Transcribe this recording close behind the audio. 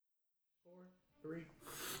3.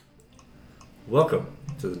 Welcome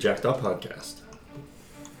to the Jacked Up Podcast.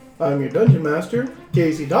 I'm your Dungeon Master,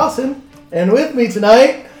 Casey Dawson, and with me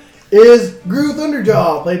tonight is Gru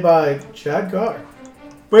Thunderjaw, played by Chad Carr.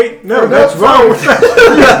 Wait, no, that's wrong. It's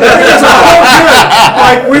all good.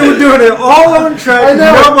 Like, we were doing it all on track. I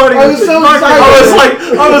know. Nobody I was so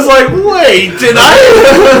excited. I was like, wait, did I?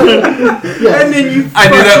 Yes. And then you. I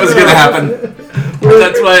knew that was going to happen.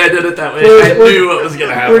 That's why I did it that way. I knew what was going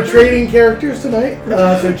to happen. We're trading characters tonight.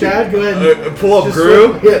 So Chad, go ahead. And Pull up just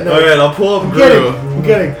Gru? Yeah, no. Alright, I'll pull up I'm Gru.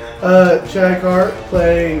 kidding. Chad Carr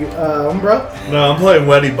playing Umbra. No, I'm playing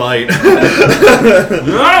Weddy Bite.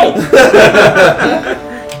 No!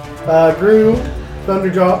 Gru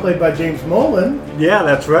Thunderjaw, played by James Mullen. Yeah,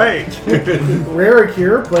 that's right.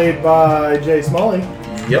 Raricure, played by Jay Smalley.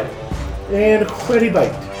 Yep. And Quetty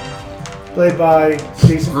Bite, played by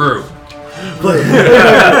Jason Gru.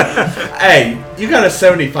 Hey, you got a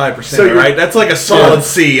 75%, So you're- right? That's like a solid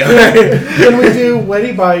C. Can we do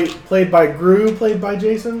Weddy Bite, played by Gru, played by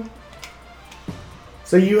Jason?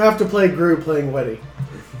 So you have to play Gru playing Weddy.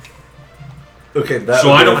 Okay, that So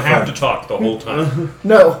would I be don't a have fun- to talk the whole time.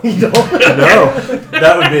 No, you don't. No,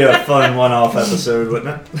 that would be a fun one-off episode,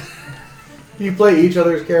 wouldn't it? You play each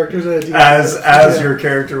other's characters at a D&D. As Yeah. your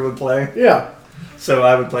character would play. Yeah. So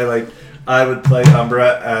I would play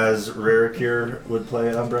Umbra as Raricure would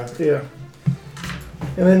play Umbra. Yeah.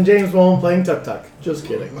 And then James Mullen playing Tuk Tuk. Just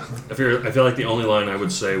kidding. I feel like the only line I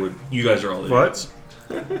would say would, you guys are all idiots.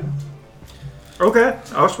 Okay,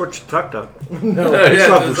 I'll switch to Tuk Tuk. No. It's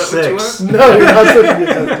level is that what you 6. No, you're not supposed to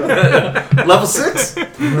get Tuk Tuk. Level 6? I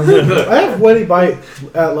have Weddy Bite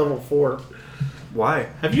at level 4. Why?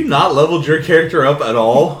 Have you not leveled your character up at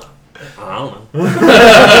all? I don't know.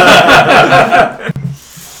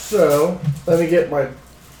 So, let me get my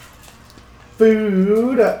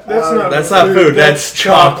food. That's not food, that's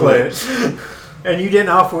chocolate. And you didn't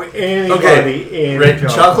offer anybody any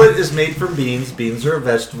Chocolate is made from beans. Beans are a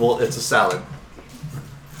vegetable. It's a salad.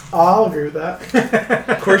 I'll agree with that.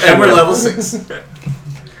 Of course, and we're level 6.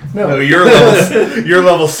 No, No, you're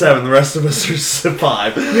level 7. The rest of us are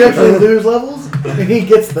 5. you actually lose levels, and he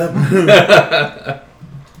gets them.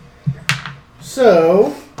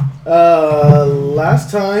 So,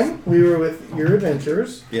 last time we were with your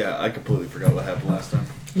adventures, Yeah, I completely forgot what happened last time.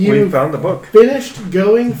 We you found the book. finished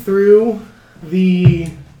going through the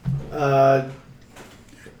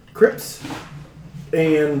crypts,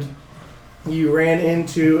 and you ran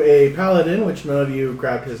into a paladin, which none of you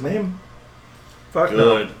grabbed his name, Fuck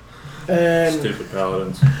no. and Stupid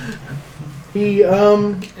paladins. he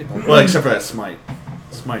Well, except for that smite.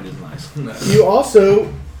 Smite is nice. you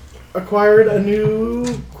also acquired a new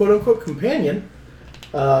quote-unquote companion,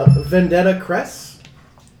 Vendetta Cress,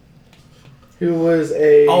 who was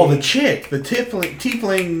a... Oh, the chick. The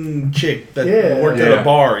tiefling chick that Yeah. worked at a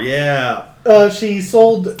bar. Yeah. she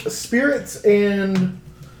sold spirits and,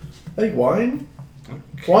 I think, wine?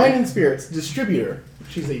 Wine and spirits. Distributor.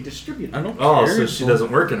 She's a distributor. I don't Oh, care. so she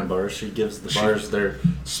doesn't work in a bar. She gives the bars their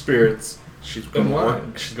spirits. She's And gonna wine.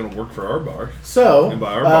 work. She's gonna work for our bar. So, And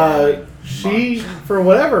by our bar, I mean she, for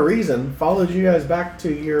whatever reason, followed you guys back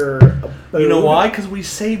to your abode. You know why? Because we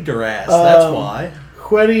saved her ass. That's why.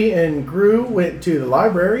 Quetty and Gru went to the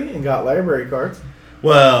library and got library cards.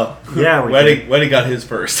 Well, Yeah, we Weddy got his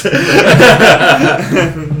first.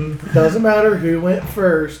 Doesn't matter who went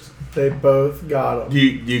first, they both got them.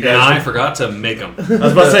 you And I guys. forgot to make them. I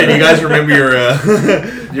was about to say, do you guys remember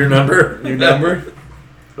Your number? your number?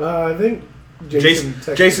 I think Jason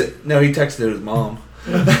texted. Jason. No, he texted his mom.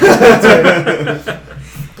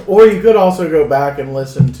 Or you could also go back and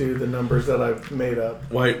listen to the numbers that I've made up.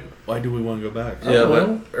 Why do we want to go back? Yeah,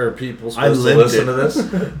 Well, but are people I supposed to lived listen it. to this?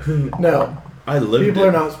 No, I lived people it.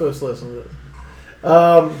 are not supposed to listen to this.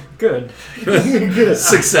 Good. Good.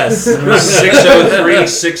 Success.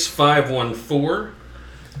 603-6514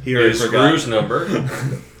 He already is forgot. Gru's number.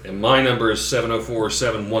 And my number is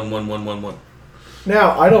 704-711-111.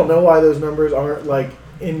 Now, I don't know why those numbers aren't like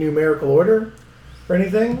in numerical order or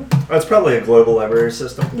anything. That's probably a global library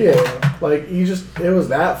system. Yeah, like it was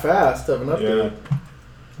that fast of an update.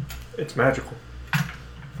 It's magical.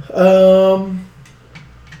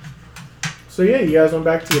 So yeah, you guys went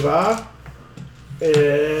back to your bar,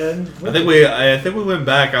 and I think we went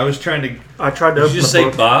back. I was trying to I tried to Did open you just the say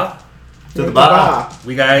book. ba? to the went bar.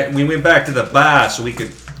 We went back to the bar so we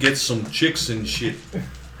could get some chicks and shit.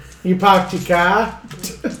 You parked your car.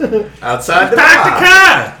 Outside the Pack bar. the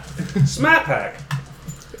car! Smat pack.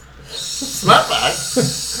 Smart bag.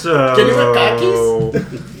 So, Can you wear khakis?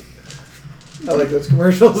 I like those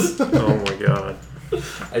commercials. Oh my god.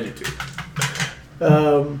 I do too.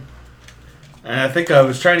 And I think I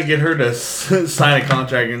was trying to get her to sign a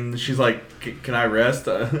contract, and she's like, "Can I rest?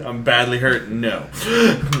 I'm badly hurt." No,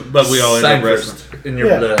 but we all end up resting. In your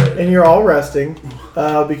and you're all resting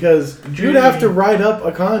because you'd have to write up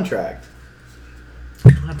a contract.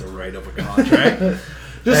 I don't have to write up a contract.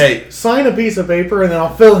 Just sign a piece of paper and then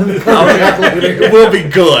I'll fill in the contract later. It will be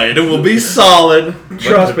good. It will be solid.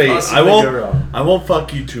 Trust me. possibly go wrong? I won't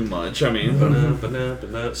fuck you too much. I mean,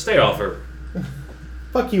 Stay off her.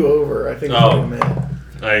 Fuck you over, I think. Oh. Is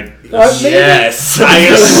what I meant. Yes. I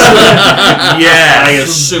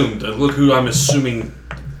assumed. Look who I'm assuming.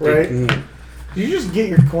 Right? Did you just get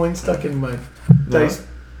your coin stuck in my dice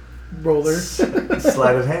roller?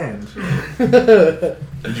 Sleight of hand.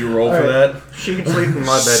 did you roll for that? She can sleep in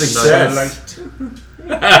my bed Success. tonight.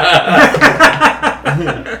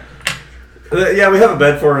 Yeah, we have a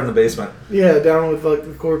bed for her in the basement. Yeah, down with like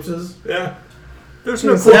the corpses. Yeah. There's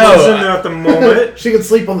no No, corpses in there at the moment. She could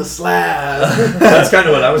sleep on the slab. That's kind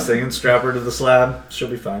of what I was thinking. Strap her to the slab. She'll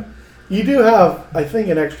be fine. You do have, I think,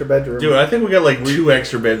 an extra bedroom. Dude, I think we got like 2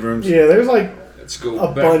 extra bedrooms. Yeah, there's like Let's go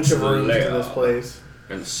a back bunch to of the rooms in lab this place.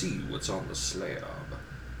 and see what's on the slab.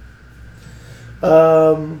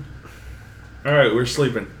 All right, we're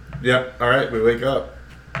sleeping. Yep. All right, we wake up.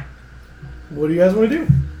 What do you guys want to do?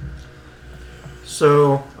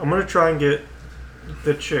 So I'm gonna try and get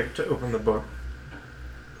the chick to open the book.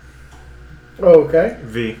 Okay.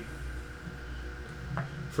 V.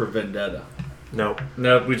 For Vendetta. No.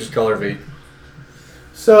 No, we just call her V.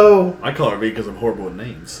 So I call her V because I'm horrible with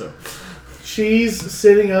names. So she's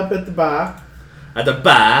sitting up at the bar. at the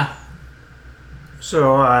bar.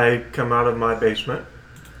 So I come out of my basement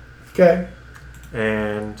Okay.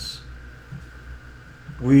 and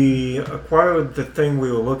we acquired the thing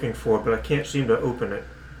we were looking for, but I can't seem to open it.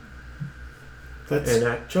 That's And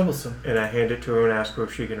I troublesome. hand it to her and ask her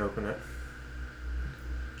if she can open it.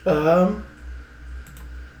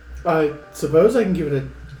 I suppose I can give it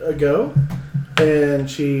a go. And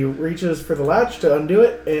she reaches for the latch to undo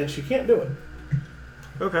it, and she can't do it.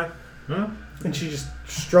 Okay. And she just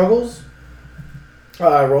struggles.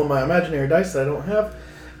 I roll my imaginary dice that I don't have.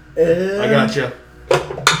 And I got you.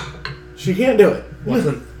 she can't do it.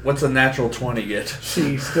 What's a natural 20 get?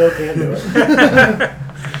 She still can't do it.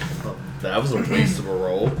 That was a waste of a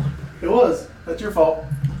roll. It was. That's your fault.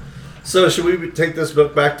 So, should we take this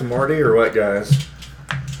book back to Morty or what, guys?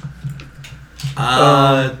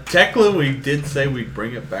 Technically, we did say we'd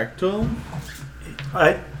bring it back to him.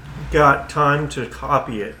 I got time to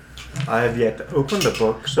copy it. I have yet to open the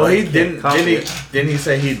book, so Well, I he can't didn't. copy it. Didn't he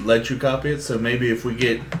say he'd let you copy it? So maybe if we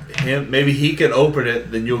get him, maybe he can open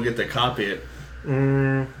it, then you'll get to copy it.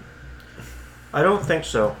 I don't think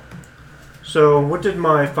so. So, what did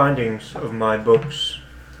my findings of my books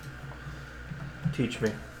teach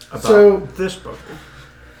me about this book?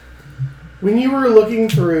 When you were looking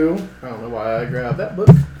through, I don't know why I grabbed that book.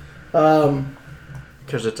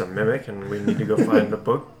 Because it's a mimic and we need to go find the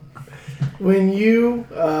book. When you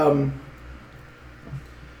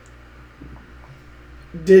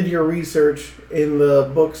did your research in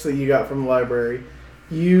the books that you got from the library,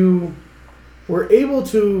 you were able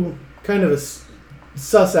to kind of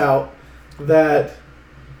suss out that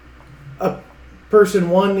a person,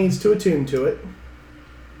 one, needs to attune to it,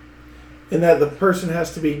 and that the person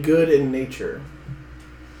has to be good in nature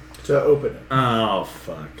to open it. Oh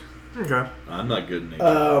fuck! Okay. I'm not good in nature.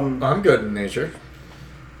 I'm good in nature.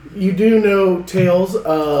 You do know tales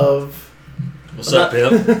of... What's up,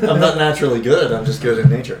 Pip? I'm not naturally good. I'm just good in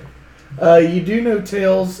nature. You do know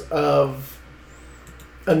tales of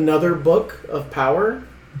another book of power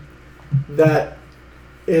that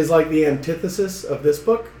is like the antithesis of this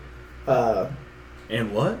book.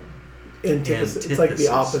 And what? Antithesis. It's like the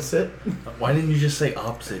opposite. Why didn't you just say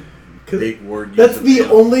opposite? Big word. That's the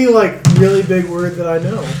only like really big word that I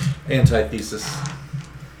know, Antithesis.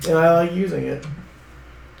 and I like using it.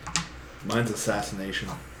 Mine's assassination.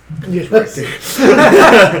 Yes.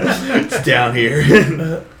 It's down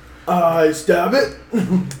here. I stab it.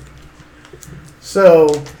 So,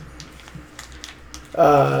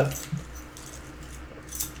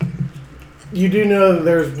 you do know that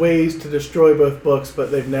there's ways to destroy both books,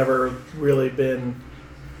 but they've never really been.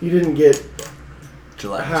 You didn't get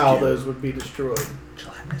how those would be destroyed.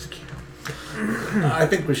 Gelatinous cube. I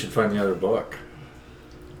think we should find the other book.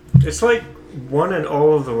 It's like one in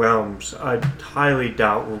all of the realms. I highly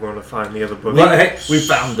doubt we're going to find the other book. Well, hey, we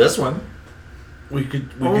found this one. We could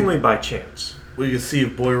Only by chance. we could see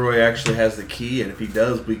if Boyroy actually has the key, and if he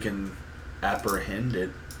does, we can apprehend it.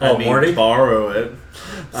 Oh, Morty? Borrow it.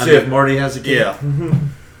 See if Morty has a key. Yeah.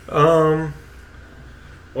 Um,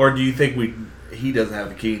 Or do you think he doesn't have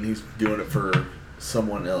the key and he's doing it for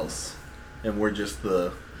someone else? and we're just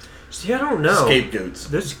the See, I don't know. scapegoats.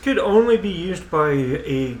 This could only be used by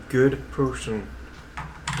a good person.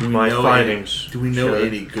 Do we My know findings. Any, do we know show.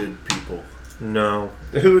 any good people? No.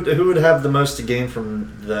 Who would have the most to gain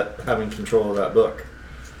from that having control of that book?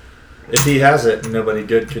 If he has it, and nobody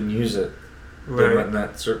good can use it. Then wouldn't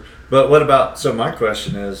that but what about? So my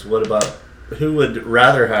question is, what about who would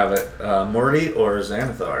rather have it, Morty or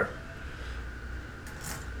Xanathar?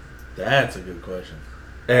 That's a good question.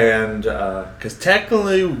 And Because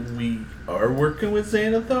technically we are working with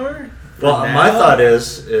Xanathar. well, for my now. thought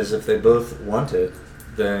is if they both want it,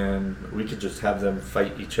 then we could just have them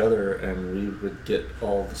fight each other, and we would get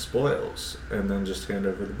all the spoils, and then just hand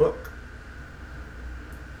over the book.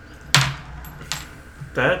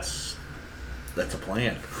 That's That's a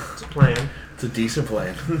plan. a plan. It's a decent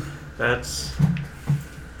plan. That's...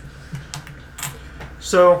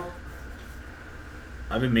 So,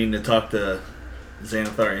 I've been meaning to talk to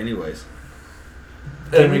Xanathar anyways.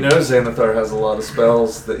 And we know Xanathar has a lot of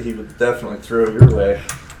spells that he would definitely throw your way.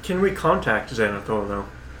 can we contact Xanathar, though?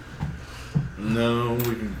 No,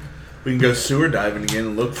 we can go sewer diving again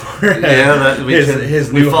and look for it. Yeah, that we can.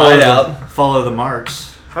 his We new follow hideout. follow the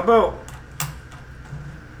marks. How about...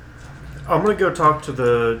 I'm going to go talk to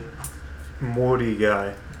the Morty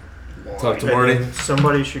guy. Talk to And Morty. then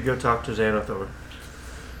somebody should go talk to Xanathar.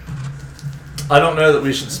 I don't know that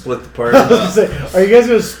we should split the party. I was gonna say, are you guys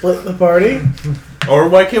gonna split the party? Or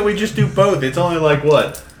why can't we just do both? It's only like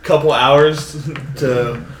what? Couple hours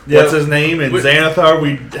to Yeah. what's his name and We- Xanathar.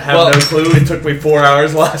 We have Well- no clue. It took me 4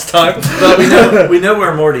 hours last time. But we know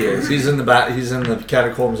where Morty is. He's in the He's in the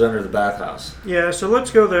catacombs under the bathhouse. Yeah, so let's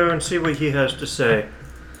go there and see what he has to say.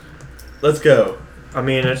 Let's go. I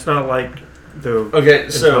mean, it's not like the Okay,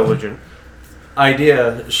 so intelligent.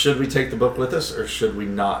 idea: should we take the book with us or should we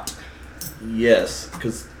not? Yes,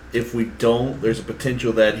 because if we don't, there's a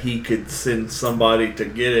potential that he could send somebody to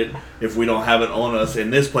get it if we don't have it on us.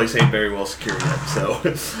 And this place ain't very well secured yet. So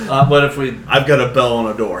What if we? I've got a bell on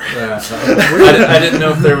a door. I didn't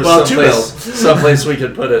know if there was Well, two someplace we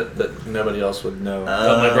could put it that nobody else would know.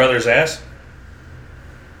 On my brother's ass?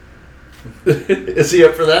 Is he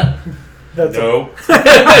up for that? That's No.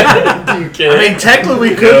 You kidding? I mean, technically,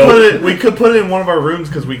 we could No. put it. We could put it in one of our rooms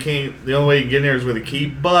because we can't. The only way you can get in there is with a key.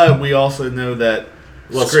 But we also know that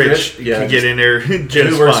Well, Scritch Scritch, yeah, can just- get in there just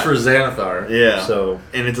Who works fine. for Xanathar? Yeah. So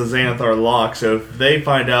And it's a Xanathar lock. So if they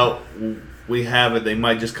find out we have it, they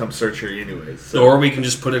might just come search her anyways. So. Or we can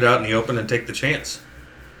just put it out in the open and take the chance.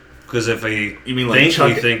 Because if we You mean like think chuck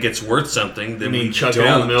we it- think it's worth something, I then mean, we chuck don't. it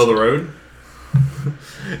out in the middle of the road.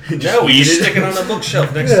 No, we just stick it on a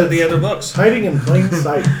bookshelf next to the other books. hiding in plain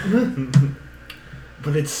sight.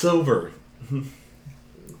 But it's silver.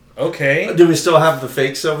 Okay. do we still have the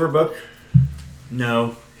fake silver book?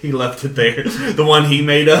 No, he left it there. The one he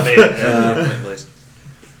made up. Made it. At least.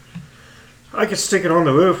 I could stick it on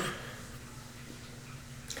the roof.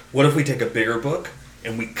 What if we take a bigger book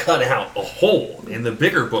and we cut out a hole in the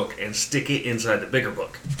bigger book and stick it inside the bigger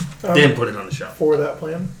book? Then put it on the shelf. For that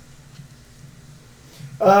plan.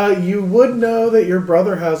 You would know that your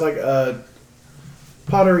brother has like a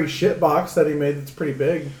pottery shit box that he made that's pretty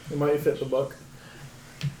big. It might fit the book.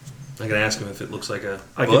 I can ask him if it looks like a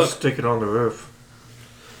I could book. stick it on the roof.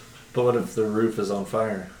 But what if the roof is on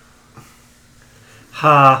fire?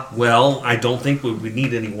 Ha! Well, I don't think we would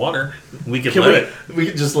need any water. We could Can let it. We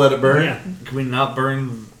could just let it burn. Yeah. Can we not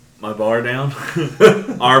burn my bar down?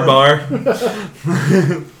 Our bar?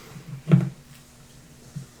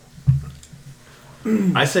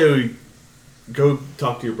 I say we go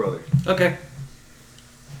talk to your brother. Okay.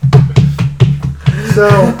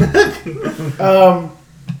 So,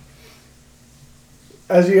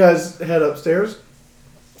 as you guys head upstairs,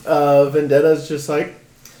 Vendetta's just like,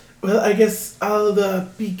 well, I guess I'll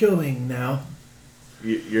be going now.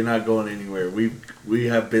 You're not going anywhere. We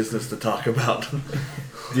have business to talk about.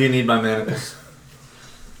 Do you need my manacles?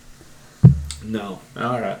 No,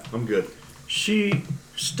 All right. I'm good. She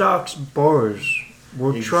stocks bars.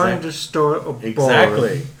 We're trying to start a bar.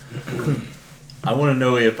 Exactly. I want to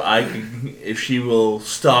know if she will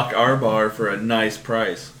stock our bar for a nice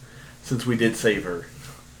price, since we did save her.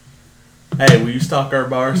 Hey, will you stock our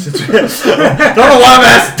bar? Since don't know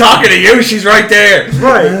why I'm talking to you. She's right there.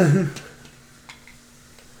 Right.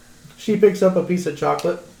 She picks up a piece of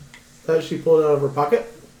chocolate that she pulled out of her pocket.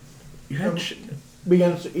 You had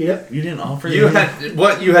Begins to eat it. you didn't offer. You the- had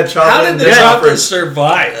what? You had chocolate. How did and the they chocolate offered-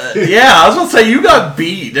 survive? Yeah, I was gonna say you got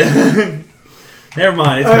beat. Never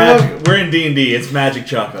mind. It's magic. We're in D&D. It's magic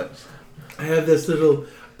chocolate. I have this little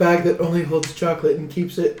bag that only holds chocolate and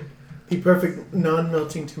keeps it the perfect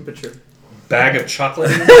non-melting temperature. bag of chocolate.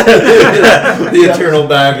 The eternal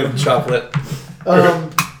bag of chocolate.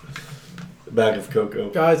 Bag of cocoa.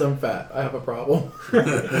 Guys, I'm fat. I have a problem.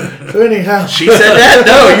 So anyhow, She said that?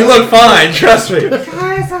 No, you look fine. Trust me.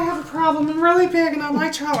 Guys, I have a problem. I'm really big and I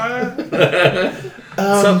like chocolate.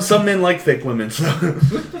 Some men like thick women. So.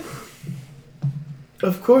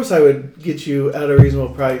 of course, I would get you at a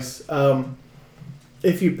reasonable price.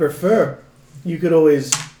 If you prefer, you could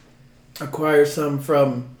always acquire some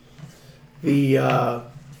from the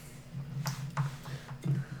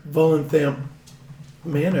Volenthamp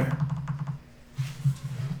Manor.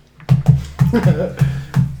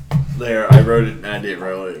 There, I wrote it. I did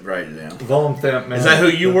write it down. Volenthamp Man. Is that who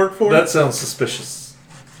you work for? That sounds suspicious.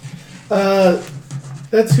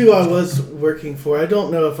 That's who I was working for. I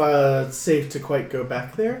don't know if it's safe to quite go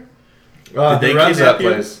back there. Did they who runs that kidnap you?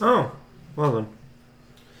 place? Oh, well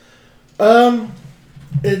then.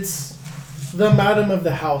 It's the madam of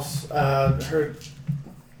the house. Her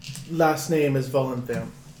last name is Volenthamp.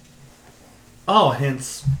 Oh,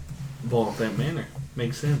 hence Volenthamp Manor.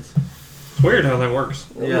 Makes sense. It's weird how that works.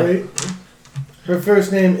 Yeah. Right? Her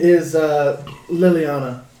first name is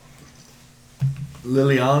Liliana.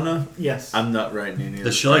 Liliana? Yes. I'm not writing any of Does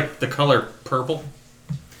this. she like the color purple?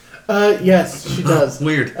 Yes, she does.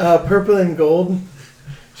 Weird. Purple and gold.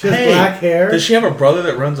 She has Hey, black hair. Does she have a brother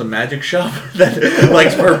that runs a magic shop that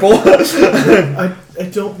likes purple? I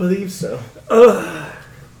don't believe so.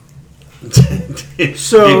 Did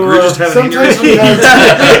So, Gru just have an Sometimes aneurysm? she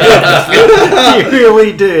has, He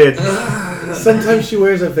really did. sometimes she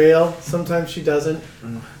wears a veil. Sometimes she doesn't.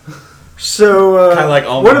 So, Kinda like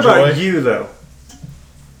what Almond about Joy. you, though?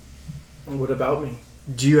 What about me?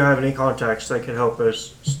 Do you have any contacts that can help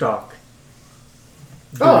us stock?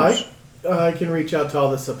 Oh, booze? I can reach out to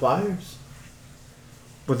all the suppliers.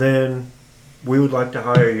 Well, then, we would like to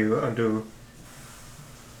hire you under...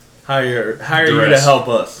 Hire you to Duress. help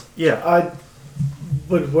us. Yeah, I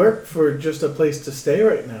would work for just a place to stay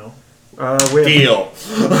right now. we have Deal.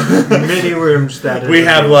 many rooms that... We is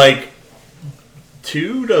have available. like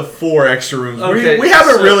 2 to 4 extra rooms. Okay, we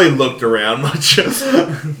haven't so- really looked around much.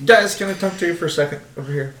 Guys, can I talk to you for a second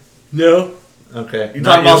over here? No. Okay. You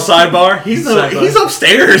talking about sidebar? He's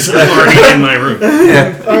upstairs. I'm already in my room.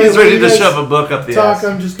 Yeah. All right, He's well, ready you to guys shove a book up the Talk. ass.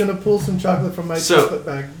 I'm just gonna pull some chocolate from my So- chocolate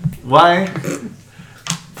bag. Why?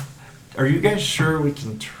 Are you guys sure we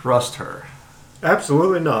can trust her?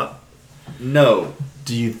 Absolutely not. No.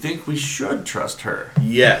 Do you think we should trust her?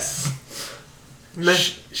 Yes. Meh.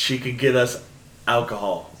 She could get us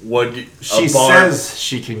alcohol. She bar. says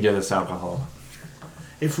she can get us alcohol.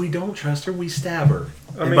 If we don't trust her, we stab her.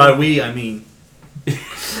 I And mean- by we, I mean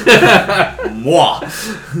moi.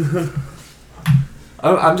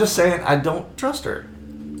 I'm just saying I don't trust her.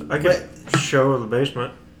 I could show the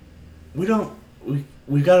basement. We don't.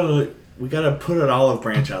 We gotta put an olive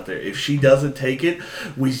branch out there. If she doesn't take it,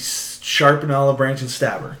 we sharpen an olive branch and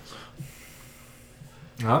stab her.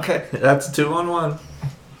 Okay, that's 2 on 1.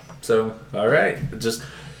 So, all right, just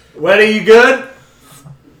Weddy, you good?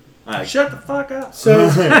 Shut the fuck up. So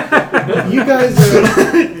you guys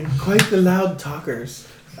are quite the loud talkers.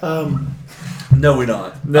 No, we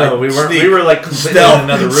don't. no, we weren't. We were like completely stealth. in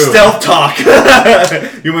another room. Stealth talk.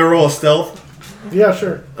 You want to roll a stealth? Yeah,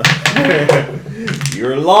 sure.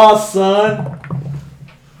 You're lost, son.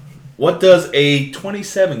 What does a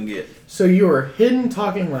 27 get? So you were hidden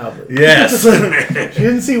talking loudly. Yes. She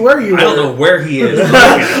didn't see where you were. I don't know where he is.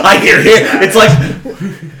 I hear here. It's like.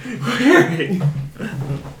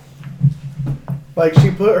 Like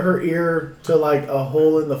she put her ear to like a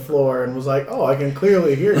hole in the floor and was like, "Oh, I can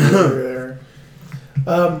clearly hear you over there."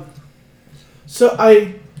 So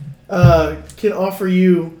I can offer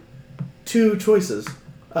you 2 choices.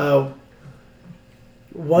 One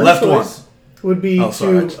Left choice would be Oh,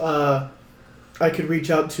 sorry. to I could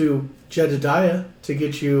reach out to Jedediah to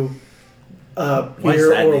get you Why is beer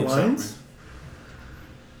that or name sound wines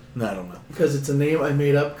No, I don't know. because it's a name I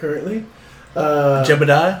made up currently.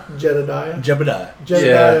 Jebediah? Jedediah. Jebediah. Jedediah.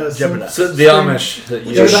 Yeah, Jebediah. So the Amish. That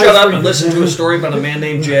you Just shut up and listen to a story about a man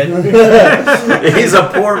named Jed. He's a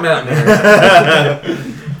poor mountaineer.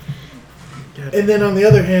 And then on the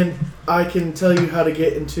other hand, I can tell you how to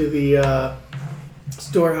get into the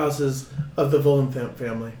storehouses of the Volenthamp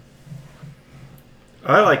family.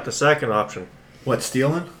 I like the second option. What,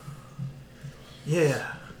 stealing?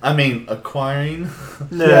 Yeah. I mean, acquiring?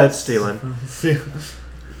 No, Yes. it's stealing.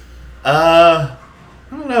 I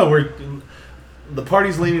don't know. The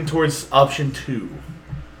party's leaning towards option 2.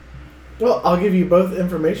 Well, I'll give you both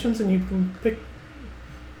informations and you can pick.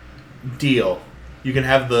 Deal. You can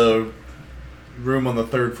have the room on the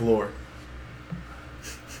 3rd floor.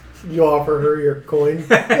 You offer her your coin.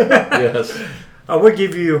 Yes. I would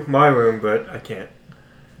give you my room, but I can't.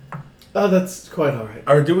 Oh, that's quite all right.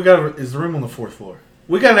 Or do we got? Is the room on the 4th floor?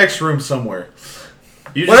 We got an extra room somewhere.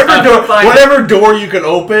 You just have to find Whatever door you can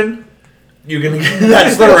open, you can.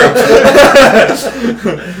 That's the room.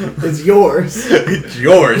 It's yours. It's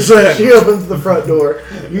yours. She opens the front door.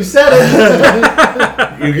 You said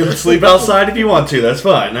it. You can sleep outside if you want to. That's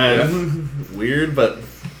fine. Weird, but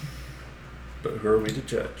who are we to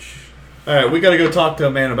judge? all right. We got to go talk to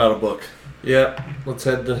a man about a book. Yeah, let's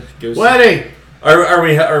head to go. Wedding!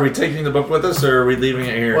 Are we taking the book with us, or are we leaving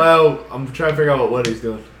it here? Well, I'm trying to figure out what Wedding's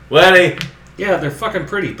doing. Wedding. Yeah, they're fucking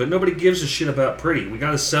pretty, but nobody gives a shit about pretty. We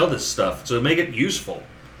gotta sell this stuff, so make it useful.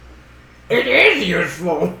 It is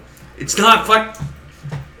useful. It's not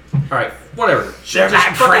Alright, whatever. They're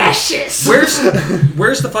not precious. Where's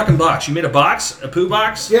the fucking box? You made a box? A poo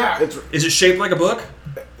box? Yeah, Is it shaped like a book?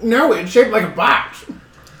 no, it's shaped like a box.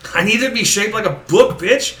 I need it to be shaped like a book,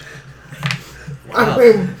 bitch. I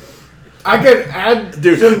mean, I could add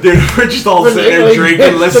Dude, some we're just all sitting there manipulating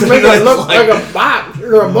drinking, bits listening to make to it look this, like a box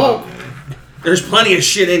or a book. There's plenty of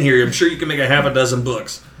shit in here. I'm sure you can make a half a dozen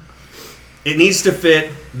books. It needs to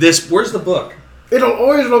fit this. Where's the book? It'll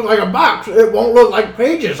always look like a box. It won't look like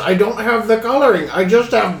pages. I don't have the coloring. I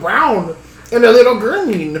just have brown and a little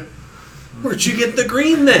green. Where'd you get the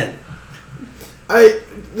green then?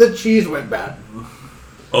 The cheese went bad.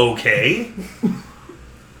 Okay.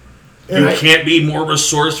 And You can't be more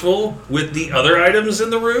resourceful with the other items in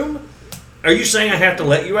the room? Are you saying I have to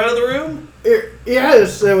let you out of the room?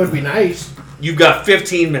 Yes, that would be nice. You've got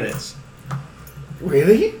 15 minutes.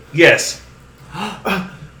 Really? Yes.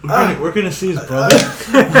 we're gonna see his brother.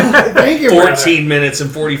 Thank you. 14 minutes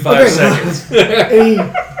and 45 seconds. And he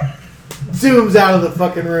zooms out of the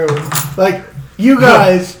fucking room. Like, you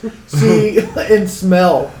guys see and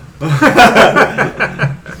smell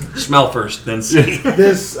Smell first, then see.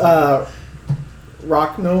 this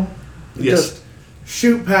rock gnome Yes. just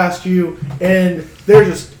shoot past you, and they're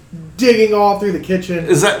just digging all through the kitchen.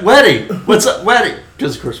 Is that Wedding? What's up, Wedding?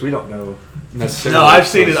 Because of course we don't know necessarily. No, I've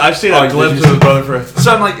seen it. I've seen Oh, a did glimpse you of see- his brother.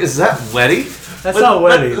 So I'm like, is that Wedding? That's What- not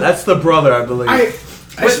what- Weddy. That's the brother, I believe.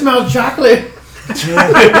 I smell chocolate.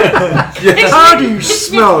 How do you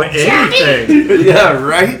smell anything? Yeah,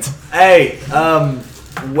 right. Hey,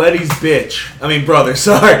 Weddy's bitch. I mean, brother.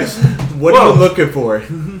 Sorry. What are Whoa. you looking for?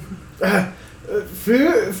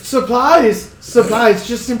 Food, supplies.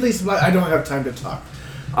 Just simply supplies. I don't have time to talk.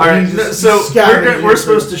 All right, You just so scatter it we're through.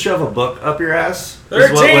 supposed to shove a book up your ass.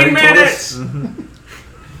 is what 13 Wedding told minutes! us?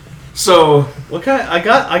 So What kind? I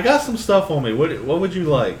got some stuff on me. What would you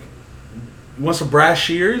like? You want some brass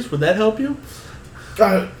shears? Would that help you?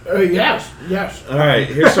 Yes. All right,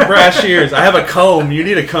 here's some brass shears. I have a comb. You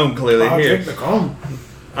need a comb, clearly. I'll Here. take the comb.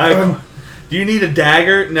 Do you need a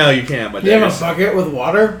dagger? No, you can't. My Do you have dagger. a bucket with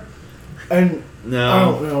water? And I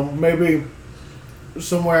No. don't know, maybe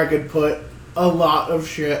somewhere I could put a lot of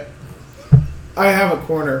shit. I have a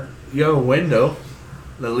corner. You have a window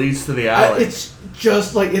that leads to the alley. It's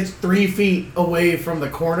just like it's 3 feet away from the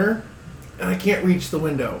corner, and I can't reach the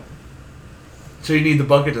window. So you need the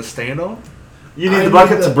bucket to stand on? you I need the need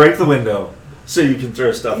bucket the- to break the window, so you can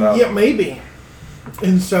throw stuff out. Yeah, maybe.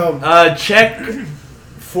 And so Check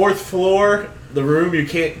 4th floor. The room you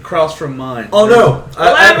can't cross from mine. Oh no!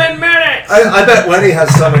 11 minutes! I bet Wedding has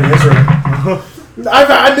some in his room.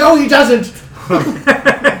 I know he doesn't.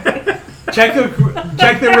 Check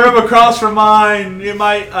the room across from mine. You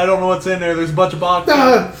might. I don't know what's in there. There's a bunch of boxes.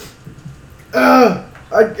 I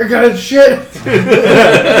got shit.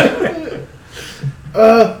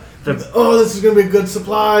 This is gonna be a good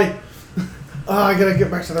supply. I gotta get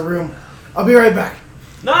back to the room. I'll be right back.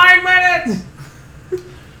 9 minutes!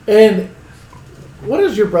 And what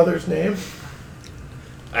is your brother's name?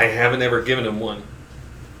 I haven't ever given him one.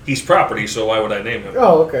 He's property, so why would I name him?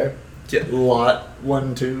 Oh, okay. Lot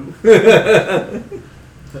 1, 2.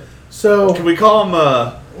 So Can we call him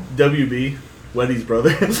WB? Weddy's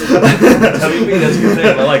brother. WB, that's a good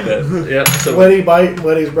name. I like that. Yep. So Weddy Bite,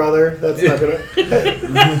 Weddy's brother. That's not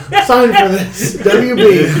gonna sign for this.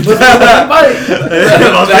 WB. Weddy Bite.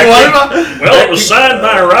 Well, it was signed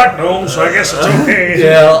by a rock gnome, so I guess it's okay.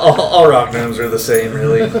 yeah, all rock gnomes are the same,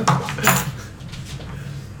 really.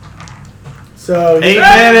 So 8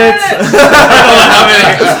 minutes.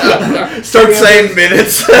 Start saying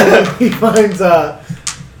minutes. he finds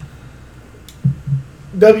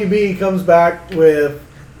WB comes back with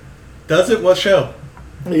Does it? What show?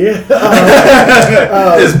 Is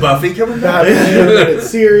Buffy coming back? Batman animated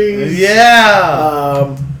series.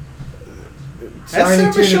 Yeah. Tiny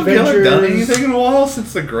Has Toon Michelle Gellar done Adventures. anything in a while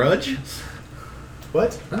since The Grudge?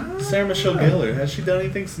 What? Sarah Michelle Gellar, has she done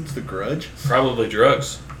anything since The Grudge? Probably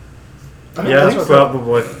drugs. I don't Yeah, think so.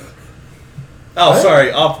 probably. Oh, What?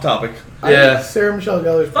 sorry, off topic. I Yeah. think Sarah Michelle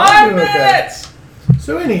Gellar's 5 probably doing okay. minutes!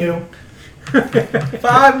 So anywho,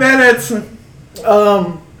 5 minutes!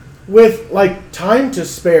 with like time to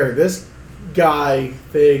spare, this guy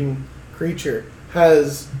thing creature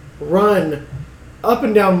has run up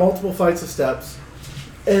and down multiple flights of steps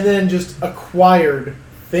and then just acquired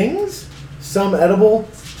things, some edible,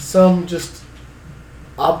 some just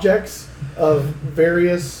objects of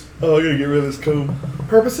various Oh, I gotta get rid of this comb.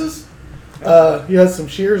 purposes. He has some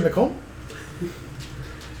shears and a comb.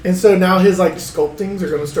 And so now his like sculptings are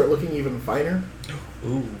going to start looking even finer,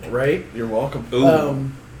 Ooh. right? You're welcome. Ooh.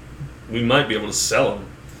 We might be able to sell them.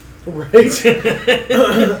 Right.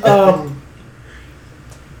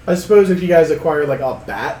 I suppose if you guys acquire like a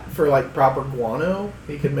bat for like proper guano,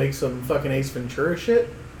 he could make some fucking Ace Ventura shit.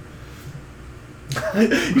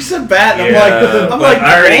 You said bat, and Yeah, I'm but like,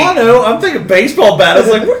 I already- guano? I'm thinking baseball bat. I was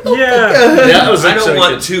like, what the Yeah. fuck? Yeah, I was I don't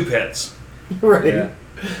want excited. 2 pets. Right.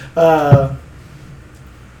 Yeah.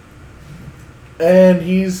 And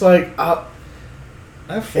he's like, I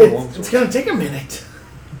have 4 long it's swords. gonna take a minute.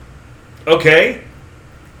 Okay.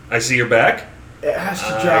 I see you're back. It has to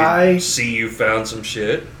I dry. see you found some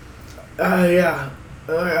shit. Yeah.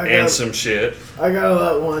 And some shit. I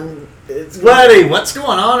got that one. It's Letty, what's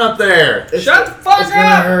going on up there? It's, Shut the fuck it's gonna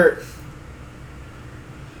up! hurt.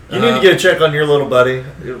 You need to get a check on your little buddy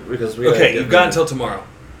because we. Okay, you've got until tomorrow.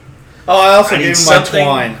 Oh, I also I need gave him my something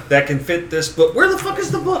twine. that can fit this book. Where the fuck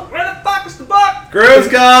is the book? Where the fuck is the book? Grew's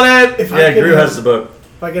got it! If I Yeah, could Gru have- has the book.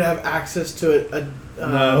 If I could have access to a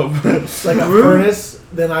No. like a furnace,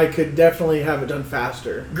 then I could definitely have it done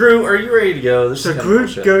faster. Gru, are you ready to go? This So is kind of Groot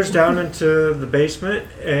bullshit. goes down into the basement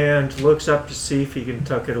and looks up to see if he can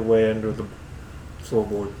tuck it away under the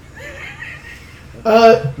floorboard.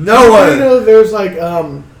 No way! You know, there's like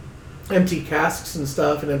empty casks and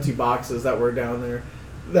stuff and empty boxes that were down there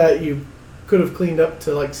that you could have cleaned up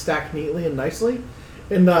to like stack neatly and nicely,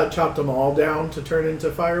 and not chopped them all down to turn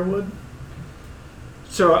into firewood.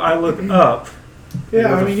 So I look up.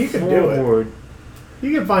 Yeah, I with mean the you can do it. floorboard.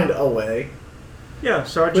 You can find a way Yeah,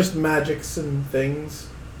 so I just with magics and things.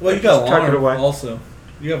 Well, you got Just tuck it alarm away. also.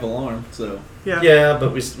 You have alarm, so. yeah.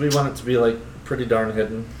 but we want it to be like pretty darn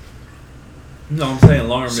hidden. No, I'm saying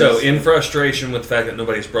alarm So, is... in frustration with the fact that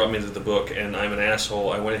nobody's brought me to the book and I'm an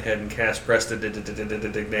asshole, I went ahead and cast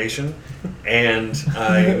Prestidigitation, and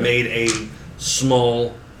I made a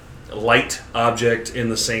small, light object in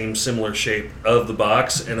the same similar shape of the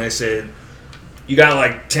box, and I said, you got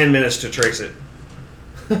like 10 minutes to trace it.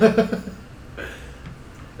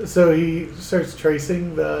 So he starts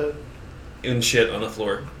tracing the. In shit on the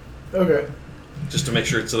floor, Okay. just to make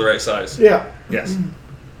sure it's the right size. Yeah. Yes.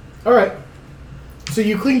 All right. So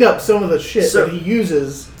you cleaned up some of the shit So- that he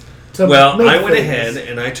uses to Well, make I went things. ahead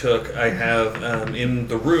and I have in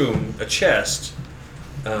the room a chest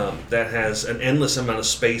that has an endless amount of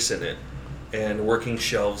space in it and working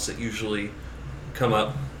shelves that usually come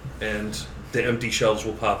up, and the empty shelves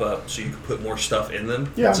will pop up so you can put more stuff in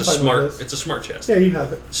them. Yeah, it's I'm a fine with smart. this. It's a smart chest. Yeah, you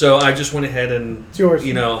have it. So I just went ahead and It's yours.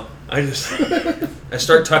 you know I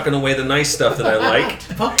start tucking away the nice stuff that I like.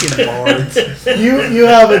 Fucking bards. You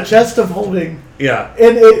have a chest of holding, Yeah.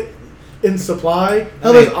 and it in supply.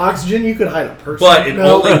 How there's oxygen, you could hide a person. But it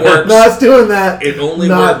only works- Not doing that. It only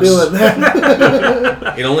not works. doing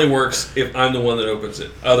that. It only works if I'm the one that opens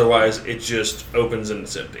it. Otherwise, it just opens and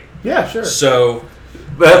it's empty. Yeah, sure. So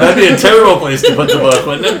That'd be a terrible place to put the book,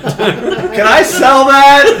 wouldn't it? Can I sell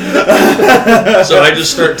that? So I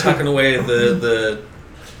just start tucking away the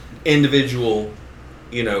individual,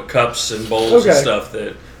 cups and bowls and Okay. stuff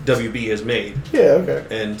that WB has made, Yeah, okay.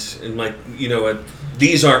 and like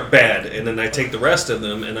these aren't bad, and then I take the rest of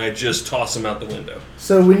them and I just toss them out the window.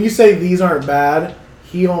 So when you say these aren't bad,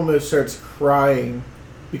 he almost starts crying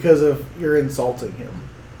because of you're insulting him.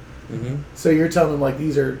 Mm-hmm. So you're telling him like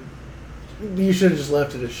these are. You should have just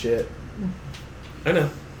left it as shit. I know.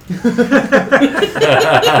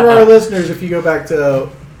 For our listeners, if you go back to,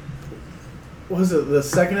 what was it, the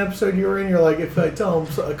second episode you were in? You're like, if I tell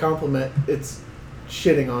him a compliment, it's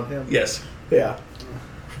shitting on him. Yes. Yeah.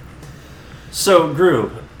 So,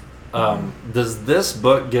 Gru, does this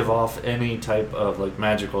book give off any type of like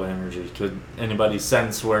magical energy? Could anybody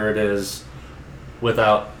sense where it is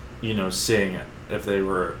without, seeing it? If they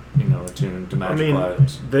were, attuned to magical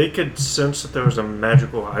items. They could sense that there was a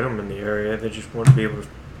magical item in the area. They just wouldn't be able to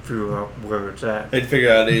figure out where it's at. They'd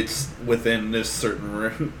figure out it's within this certain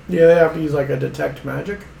room. Yeah, they have to use like a detect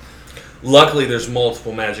magic. Luckily, there's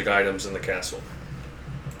multiple magic items in the castle.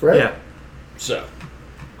 Right? Yeah. So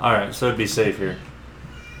All right, so it'd be safe here.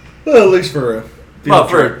 Well, at least for a Well,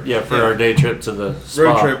 field trip. for our day trip to the spa.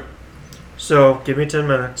 road trip. So, give me 10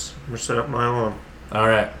 minutes. I'm going to set up my alarm. All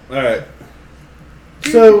right. All right.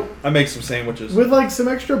 So I make some sandwiches. with like some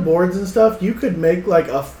extra boards and stuff, you could make like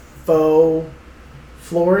a faux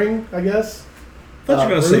flooring, I guess. I thought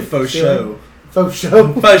you were gonna say roof, faux ceiling. show. Faux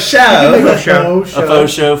show. Faux You can make show. a show. faux A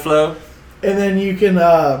faux show flow. and then you can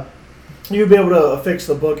you'd be able to affix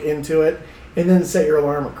the book into it, and then set your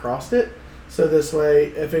alarm across it. So this way,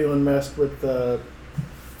 if anyone messed with the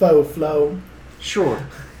faux flow, Sure.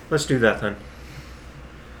 Let's do that then.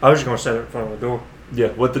 I was just going to set it in front of the door. Yeah,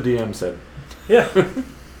 what the DM said. Yeah.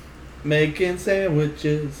 Making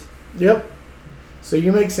sandwiches. yep. So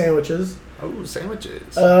you make sandwiches, Oh,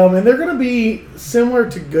 sandwiches. and they're going to be similar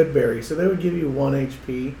to Goodberry, so they would give you 1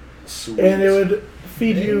 HP, Sweet. and it would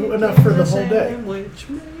feed you enough for the whole day.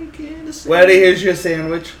 Weddy, here's your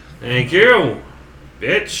sandwich. Thank you,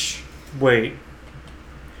 bitch. Wait.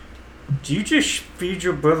 Do you just feed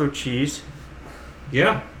your brother cheese?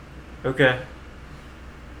 Yeah. Okay.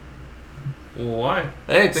 Why?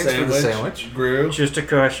 Hey, thanks for the sandwich. Grew. Just a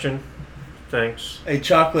question. Thanks. Hey,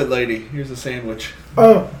 chocolate lady, here's a sandwich.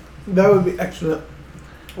 Oh, that would be excellent.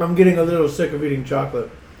 I'm getting a little sick of eating chocolate.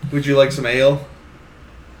 Would you like some ale?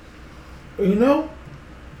 You know?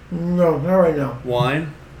 No, not right now.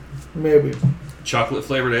 Wine? Maybe. Chocolate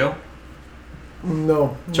flavored ale?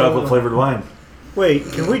 No. Chocolate no. flavored wine. Wait,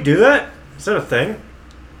 can we do that? Is that a thing?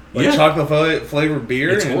 Like Yeah. chocolate flavored beer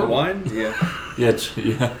It's and horrible. wine? Yeah. Yeah,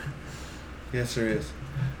 yeah. Yes, there is.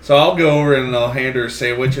 So I'll go over and I'll hand her a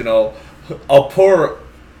sandwich and I'll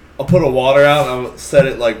put a water out and I'll set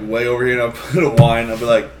it like way over here and I'll put a wine. I'll be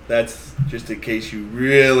like, that's just in case you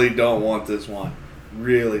really don't want this wine.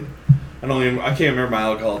 Really. I can't remember my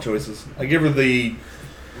alcohol choices. I give her the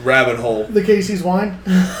rabbit hole. The Casey's wine?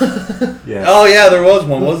 Yeah. Oh yeah, there was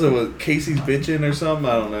one. Was it with Casey's bitchin' or something?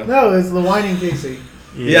 I don't know. No, it's the whining Casey.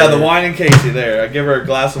 Yeah, the Whining Casey there. I give her a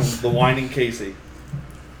glass of the Whining Casey.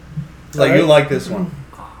 It's like, Alright. you'll like this one.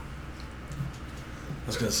 I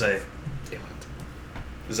was gonna say. Damn it.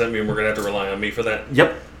 Does that mean we're gonna have to rely on me for that?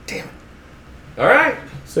 Yep. All right.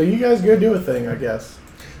 So you guys go do a thing, I guess.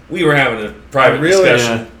 We were having a private Really?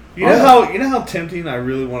 discussion. You know how tempting I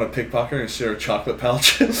really want to pickpocket and share a chocolate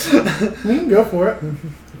pouch? You can go for it.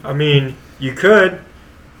 I mean, you could,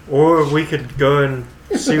 or we could go and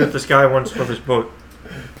see what this guy wants from his book.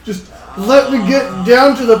 Just let me get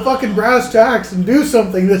down to the fucking brass tacks and do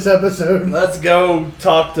something this episode. Let's go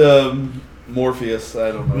talk to Morpheus.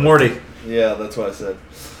 I don't know. Morty. Yeah, that's what I said.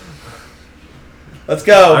 Let's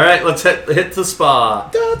go. All right, let's hit the spa.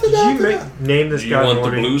 Did you name this Do you guy want the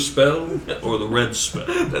Morty? blue spell or the red spell?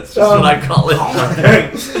 That's just what I call it.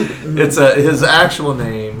 It's his actual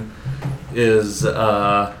name is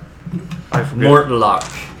I forget.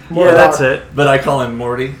 Mortlock, Yeah, that's it. but I call him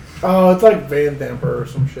Morty. Oh, it's like Van Damper or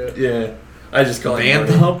some shit. Yeah, I just call him Van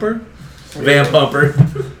Morty. Humper. Van Pumper.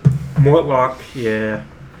 Mortlock, yeah.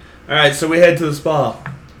 All right, so we head to the spa.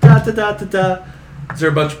 Da da da da da. Is there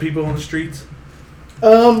a bunch of people on the streets?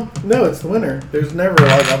 No, it's the winter. There's never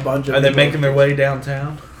like a bunch of Are they people. making their way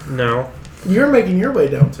downtown? No. You're making your way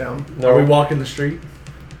downtown. Are we walking the street?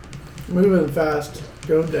 Moving fast.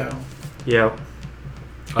 Go down. Yeah.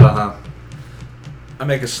 Uh-huh. I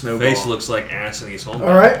make a snowball. Face looks like ass and he's home.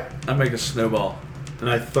 Alright. I make a snowball and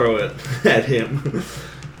I throw it at him.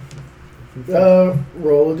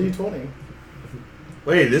 Roll a d20.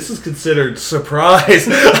 Wait, this is considered surprise.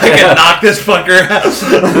 I can knock this fucker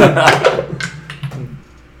out.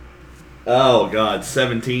 Oh god,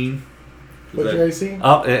 17. What's your AC?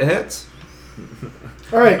 Oh, it hits.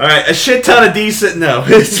 Alright. Alright, a shit ton of decent. No,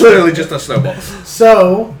 it's literally just a snowball.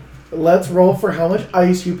 So, let's roll for how much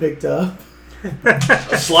ice you picked up.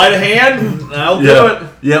 Sleight of hand? I'll do Yeah. it.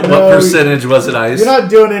 Yeah. No, What percentage was it ice? You're not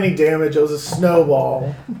doing any damage. It was a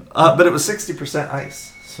snowball. But it was 60%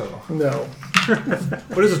 ice. So. No.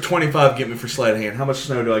 What does a 25 get me for sleight of hand? How much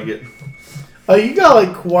snow do I get? You got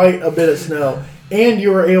like quite a bit of snow. And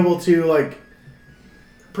you were able to like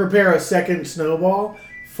prepare a second snowball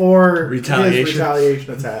for Retaliation. his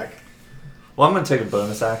retaliation attack. Well, I'm gonna take a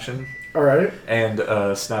bonus action Alright.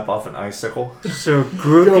 and snap off an icicle, So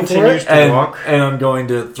Groot Go for continues it. to and walk. I'm going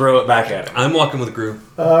to throw it back at him. I'm walking with Gru.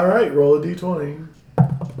 Alright, roll a d20.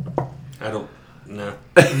 I don't. No.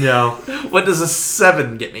 No. What does a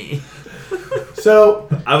 7 get me? So,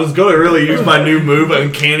 I was going to really use my new move,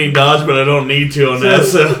 Uncanny Dodge, but I don't need to on that,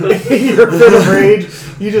 so... you're fit of rage.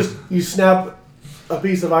 You snap a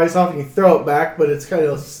piece of ice off and you throw it back, but it's kind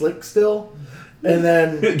of slick still. And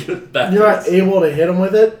then you're not able to hit him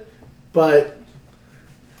with it, but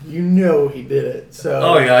you know he did it. So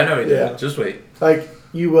Oh yeah, I know he did. Yeah. Just wait. like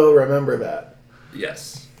you will remember that.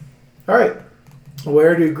 Yes. All right.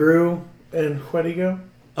 Where do Gru and Hueti go?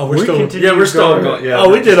 Oh, We continue Yeah, we're still going. going. Yeah. Oh,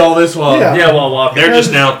 we did all this while Yeah. while walking. They're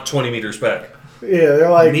just now 20 meters back. Yeah, they're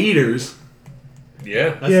like, meters. Yeah.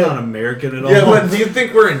 That's Yeah. not American at all. Yeah, what, do you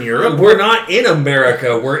think we're in Europe? We're not in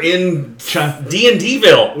America. We're in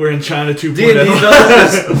D&Dville. We're in China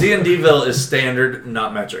 2.0. D&Dville is standard,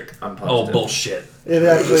 not metric. I'm positive. Oh, bullshit. it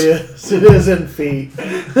actually is. It is in feet.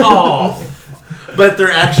 Oh. But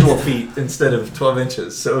they're actual feet instead of 12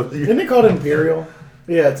 inches. So Isn't it called Imperial?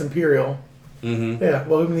 Yeah, it's Imperial. Mm-hmm. Yeah,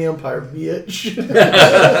 welcome to the Empire, bitch.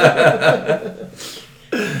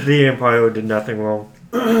 The Empire did nothing wrong.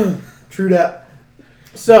 True that.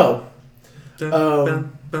 So,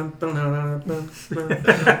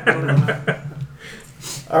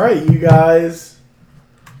 all right, you guys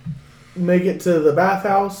make it to the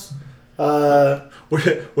bathhouse.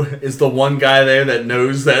 Is the one guy there that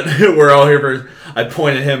knows that we're all here for... I'd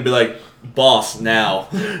point at him and be like, boss, now.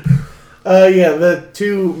 Yeah, the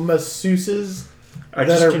two masseuses I that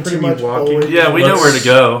just are pretty continue much walking. always- yeah, we know where to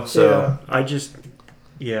go. So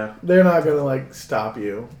Yeah. they're not gonna like stop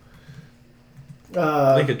you.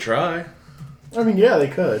 They could try. I mean, yeah, they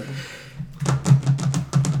could.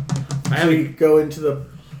 So you go into the.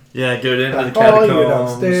 yeah, go into the Oh, you catacombs. go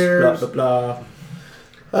downstairs. Blah blah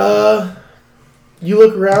blah. You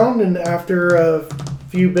look around, and after a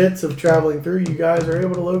few bits of traveling through, you guys are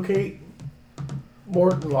able to locate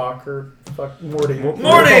Mortlock or Morty.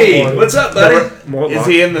 Morty, what's up, buddy? Is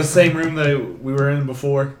he in the same room that we were in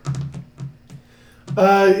before?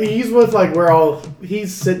 He's with like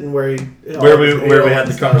he's sitting where Where we had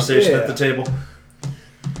the conversation at the table.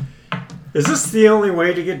 Is this the only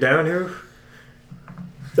way to get down here?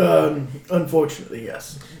 Unfortunately,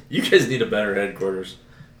 yes. You guys need a better headquarters.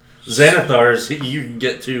 Xanathar's you can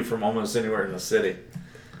get to from almost anywhere in the city.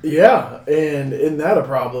 Yeah, and isn't that a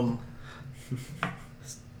problem?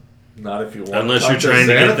 Not if you want. Unless to you're talk trying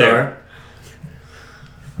to get there.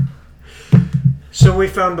 So we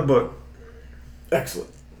found the book. Excellent.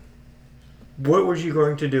 What was you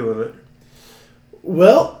going to do with it?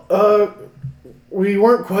 Well, we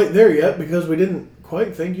weren't quite there yet because we didn't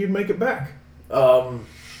quite think you'd make it back.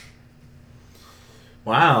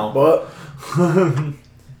 Wow. But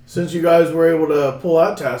since you guys were able to pull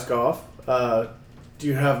that task off, do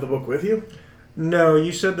you have the book with you? No,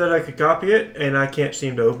 you said that I could copy it, and I can't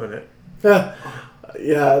seem to open it. Yeah,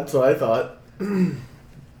 that's what I thought.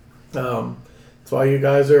 That's why you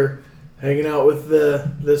guys are hanging out with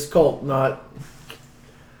this cult, not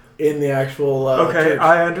in the actual Okay, church.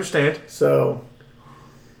 I understand. So,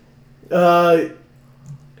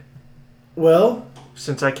 well,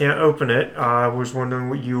 Since I can't open it, I was wondering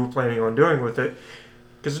what you were planning on doing with it.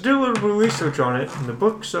 Because I did a little bit of research on it, and the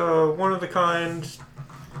book's one of the kind,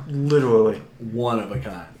 literally. One of a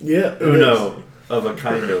kind. yeah, it Uno of a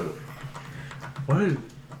kind of. What is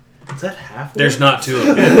that half? There's not two of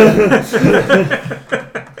them.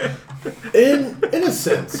 is. In a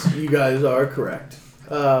sense, you guys are correct.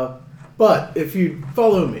 But if you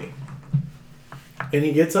follow me, and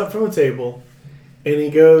he gets up from the table, and he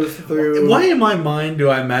goes through. Why in my mind do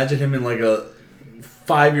I imagine him in like a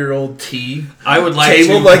 5-year-old tea I would like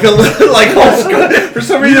table, to. like all for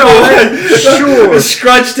some reason, sure,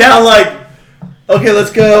 scrunched down like, okay,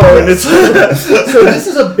 let's go. And it's So this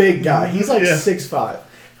is a big guy. He's like Yeah. 6'5",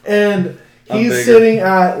 and I'm he's bigger. sitting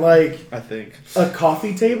at like I think. a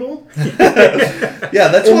coffee table. Yeah,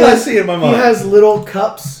 that's And what I then see in my He mind. has little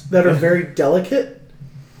cups that are very delicate,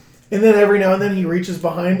 and then every now and then he reaches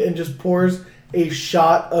behind and just pours a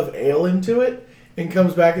shot of ale into it, and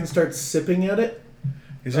comes back and starts sipping at it.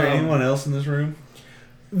 Is there anyone else in this room?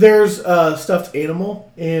 There's a stuffed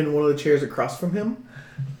animal in one of the chairs across from him,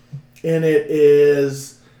 and it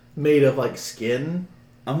is made of like skin.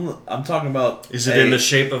 I'm talking about. Is it in the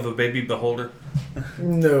shape of a baby beholder?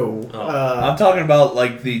 No. Oh. I'm talking about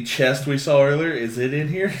like the chest we saw earlier. Is it in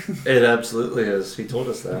here? It absolutely is. He told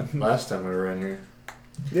us that last time we were in here.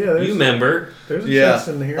 Yeah, You there's, remember? there's a Yeah. chest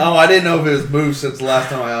in here. Oh, I didn't know if it was moved since the last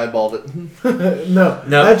time I eyeballed it. No,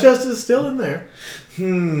 No. that chest is still in there.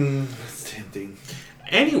 That's tempting.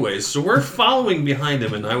 Anyways, so we're following behind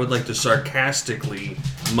him, and I would like to sarcastically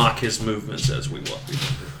mock his movements as we walk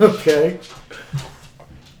behind him. Okay.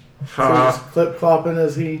 So he's clip clopping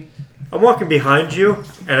as he. I'm walking behind you,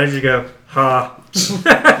 and I just go, ha.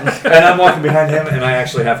 And I'm walking behind him, and I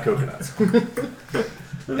actually have coconuts.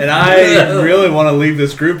 And I really want to leave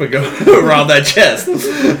this group and go around that chest,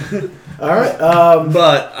 All right.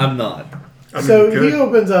 but I'm not. So he good.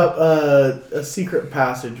 opens up a secret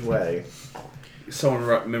passageway. Someone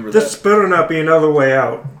remember This that. better not be another way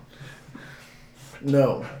out.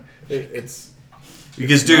 No, it's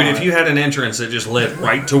Because, dude, if you had an entrance that just led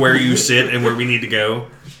right to where you sit and where we need to go,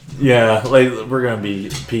 Yeah, like we're gonna be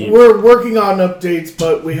peeved. We're working on updates,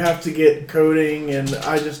 but we have to get coding, and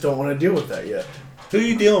I just don't want to deal with that yet. Who are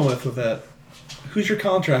you dealing with that? Who's your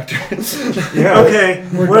contractor? Yeah. Okay.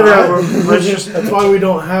 We're Whatever. not. Let's just. That's why we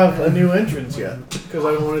don't have a new entrance yet, because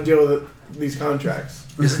I don't want to deal with these contracts.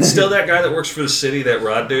 is it still that guy that works for the city, that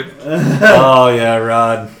Rod dude? Oh yeah,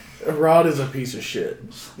 Rod. Rod is a piece of shit.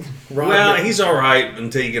 Rod Well, Mc- he's all right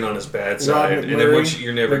until you get on his bad Rod side, and then once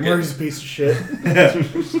you're never McMurray's getting. a piece of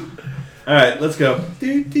shit. All right, let's go.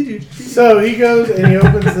 So he goes and he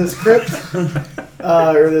opens this crypt,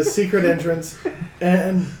 or this secret entrance,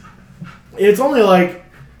 and it's only like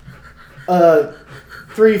a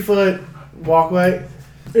 3-foot walkway.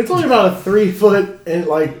 It's only about a 3-foot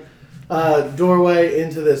and doorway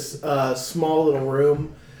into this small little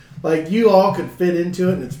room. Like you all could fit into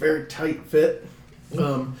it, and it's very tight fit,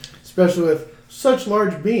 especially with such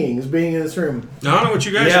large beings being in this room. No, I don't know what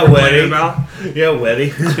you guys Yeah, are complaining Weddy. about. Yeah,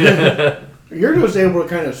 Weddy. You're just able to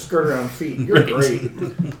kind of skirt around feet. You're great.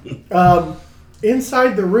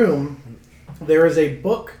 Inside the room, there is a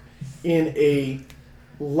book in a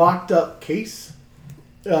locked up case.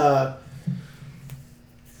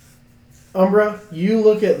 Umbra, you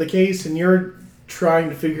look at the case and you're trying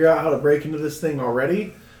to figure out how to break into this thing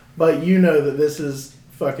already, but you know that this is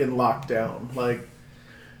fucking locked down. Like,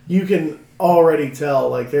 you can already tell,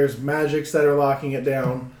 like, there's magics that are locking it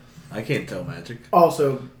down. I can't tell magic.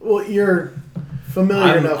 Also, well, you're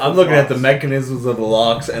familiar enough. I'm with looking at the locks. mechanisms of the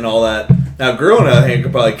locks and all that. Now, Girl, on the other hand,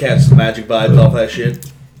 could probably catch some magic vibes off that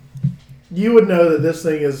shit. You would know that this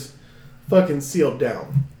thing is fucking sealed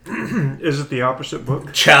down. Is it the opposite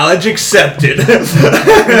book? Challenge accepted.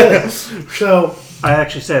 So I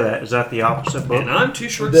actually say that. Is that the opposite book? And I'm too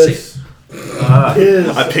short to see this Ah. is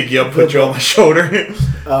I pick you up, put you on my shoulder.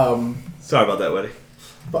 um Sorry about that, Weddy.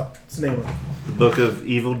 fuck, what's the name of it? The Book of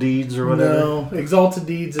Evil Deeds or whatever. No, Exalted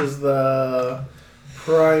Deeds is the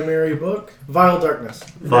primary book. Vile Darkness.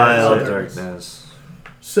 Vile Darkness.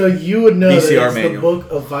 So you would know that VCR it's the manual.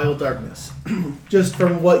 book of Vile Darkness. Just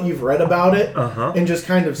from what you've read about it Uh-huh. and just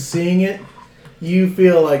kind of seeing it, you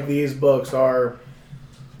feel like these books are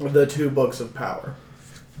the 2 books of power.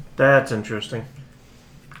 That's interesting.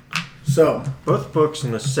 So, Both books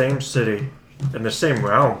in the same city, in the same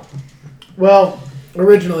realm. well,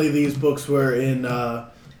 originally these books were in,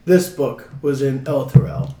 this book was in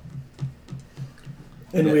Elturel.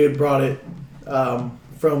 And we had brought it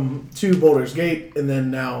from to Boulder's Gate and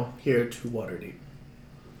then now here to Waterdeep.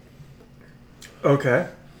 Okay.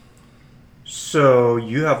 So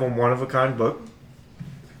you have a one-of-a-kind book,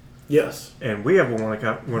 Yes. and we have a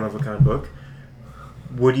one-of-a-kind book.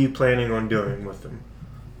 What are you planning on doing with them?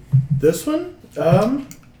 This one,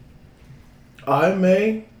 I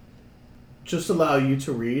may just allow you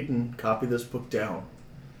to read and copy this book down.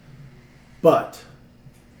 But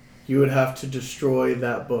you would have to destroy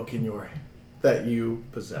that book that you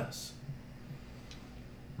possess.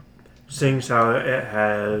 Seeing as how it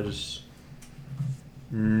has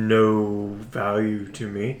no value to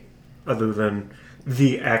me, other than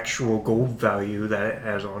the actual gold value that it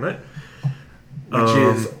has on it. Which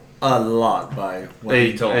is a lot by what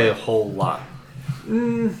you told A me. whole lot.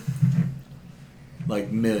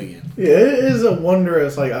 Like million. Yeah, it is a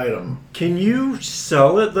wondrous item. Can you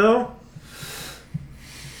sell it though?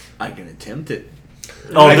 I can attempt it.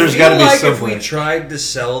 Oh, I there's feel got to be like some if we way. tried to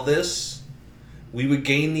sell this, we would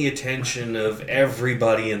gain the attention of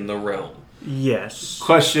everybody in the realm. Yes.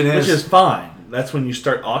 Question Which is, is fine. That's when you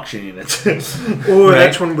start auctioning it. Or Right.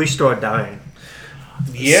 that's when we start dying.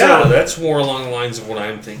 Yeah, So- that's more along the lines of what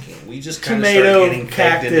I'm thinking. We just kind of Tomato, start getting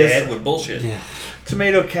pegged in the cactus. head with bullshit. yeah.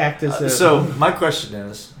 Tomato cactus. So my question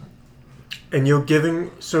is, And you're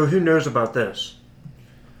giving. So who knows about this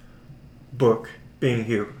book being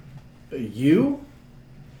here? You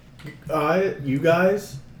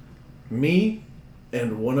guys, me,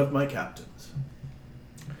 and one of my captains.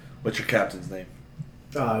 What's your captain's name?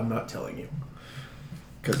 I'm not telling you.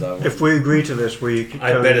 Because If we agree to this, will you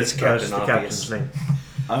I tell bet it's us Captain the Obvious. captain's name?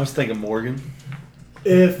 I was thinking Morgan.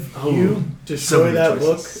 If Oh, you destroy many that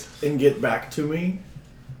choices. book and get back to me,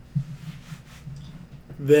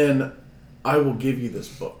 then I will give you this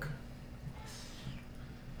book.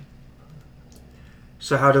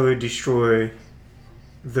 So how do we destroy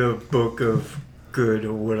the book of good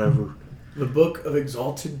or whatever? The Book of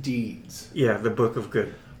Exalted Deeds. Yeah, the book of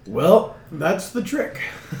good. Well, that's the trick.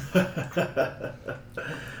 Because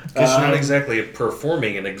you're not exactly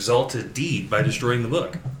performing an exalted deed by destroying the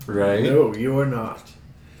book. right? No, you are not.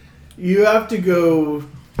 You have to go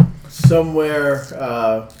somewhere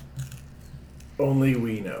only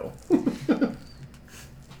we know.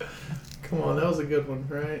 Come on, that was a good one,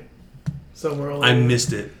 right? Somewhere along. I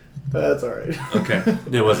missed it. That's all right. Okay.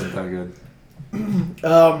 It wasn't that good.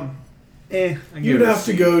 I give You'd it a have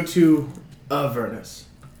to C. go to Avernus.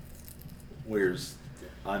 Where's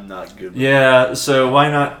I'm not good. With Yeah, so why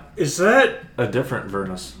not Is that a different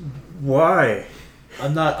Vernus? why?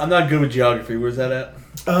 I'm not good with geography. Where's that at?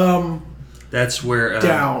 That's where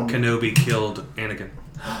Down. Kenobi killed Anakin.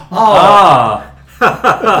 Ah!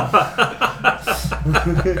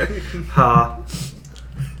 Ha.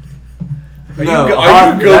 Are No, you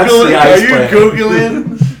that's googling? the Are ice you planet.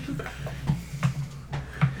 googling?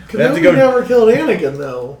 have to Kenobi go- never killed Anakin,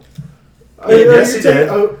 though. Yes, he did.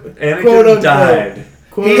 Quote, Anakin unquote. died.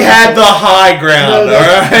 Quote, He had the high ground. No, all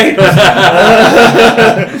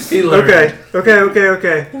right. He learned.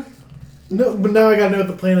 Okay. No, but now I gotta know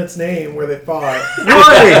the planet's name where they fought.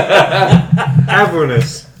 Why?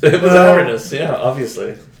 Avernus. It was Well- Avernus, yeah,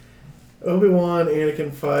 obviously. Obi-Wan,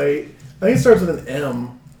 Anakin fight. I think it starts with an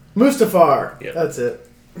M. Mustafar. Yeah. That's it.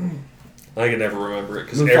 I can never remember it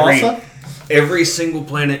because Mufasa? every single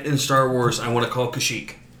planet in Star Wars I want to call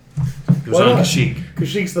Kashyyyk. It was Why on not? Kashyyyk.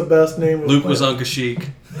 Kashyyy's the best name. Of Luke the was planet. on Kashyyyk.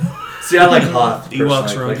 See, I like Hoth. Ewoks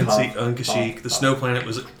were personally, on like Kashyyyk. Hoth. The snow planet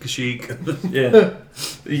was Kashyyyk. Yeah.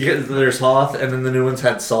 There's Hoth, and then the new ones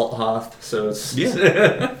had Salt Hoth, so it's... Yeah.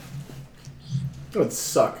 That would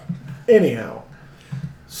suck. Anyhow.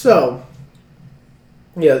 So,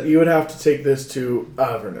 yeah, you would have to take this to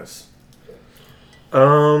Avernus.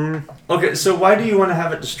 Okay, so why do you want to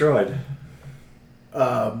have it destroyed?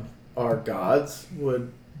 Our gods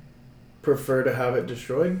would prefer to have it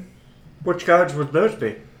destroyed. Which gods would those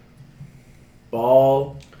be?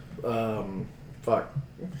 Ball, fuck. Ball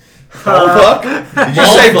fuck? Did you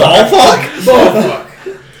say ball fuck? Ball fuck.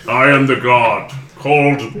 I am the god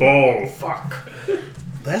called Ball Fuck.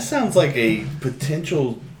 That sounds like a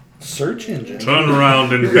potential search engine. Turn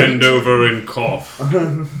around and bend over and cough.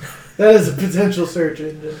 That is a potential search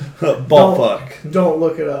engine. Ball Don't- fuck. Don't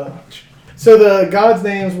look it up. So the gods'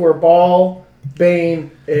 names were Baal, Bane,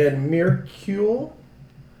 and Mercule.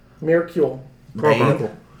 Mercule.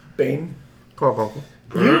 Carbuncle. Bane. Carbuncle.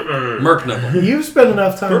 Merc Knuckle. You've spent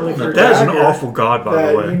enough time with your That is an dagger awful god, by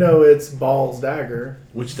that the way. you know it's Baal's dagger.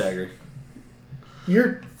 Which dagger?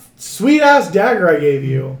 Your sweet ass dagger I gave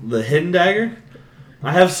you. The hidden dagger?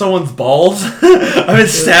 I have someone's balls? I've been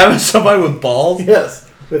stabbing somebody with balls? Yes,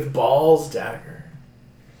 with Baal's dagger.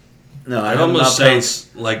 No, I It have almost not paid-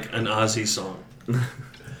 sounds like an Ozzy song.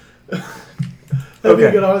 That'd be a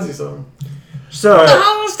Okay. good Aussie song. So,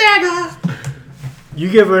 you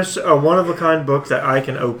give us a one-of-a-kind book that I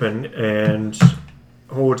can open and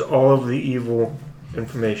holds all of the evil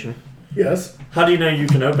information Yes, How do you know you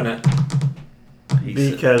can open it?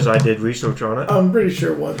 because I did research on it. I'm pretty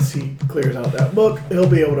sure once he clears out that book, he'll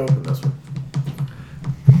be able to open this one.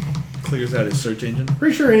 Clears out his search engine.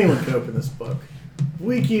 Pretty sure anyone can open this book.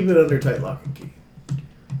 We keep it under tight lock and key.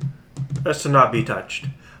 That's to not be touched.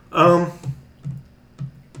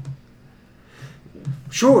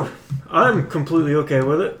 Sure, I'm completely okay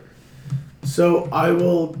with it. So I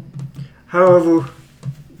will. However,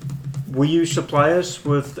 will you supply us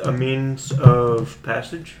with a means of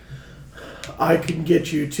passage? I can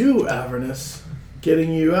get you to Avernus.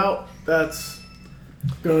 Getting you out, that's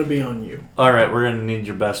going to be on you. Alright, we're gonna need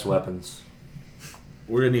your best weapons.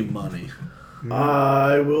 We're gonna need money.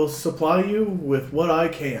 I will supply you with what I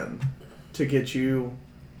can to get you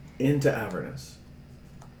into Avernus.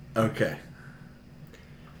 Okay.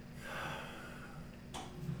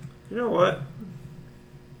 You know what?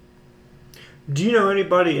 Do you know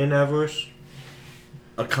anybody in Avernus?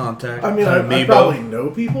 A contact. I mean, an I amiibo, probably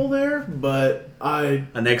know people there, but I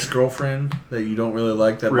an ex-girlfriend that you don't really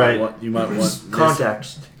like that Right. you might want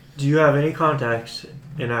Contacts. Do you have any contacts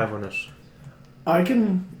in Avernus?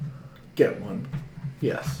 can get one.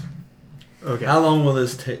 Yes. Okay. How long will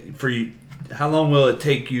this take for you? How long will it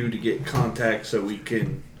take you to get contact so we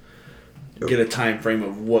can get a time frame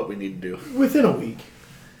of what we need to do? Within a week.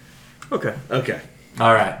 Okay. Okay.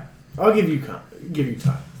 Alright. I'll give you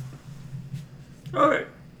time. Alright.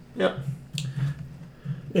 Yep.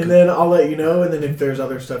 And then I'll let you know, and then if there's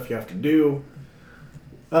other stuff you have to do,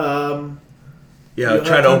 Yeah, You'll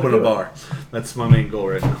try have to time open to a do it. bar. That's my main goal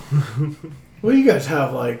right now. well, you guys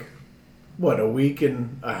have like, what, a week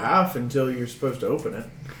and a half until you're supposed to open it.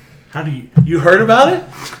 How do you heard about it?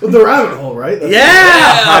 Well, the rabbit hole, right? That's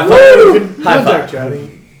Yeah! Woo! You can High contact five. you, and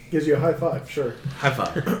he gives you a high five, sure. High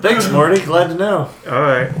five. Thanks, Morty. Glad to know.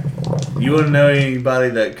 Alright. You want to know anybody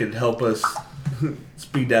that could help us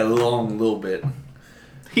speed that along a little bit?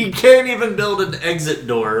 He can't even build an exit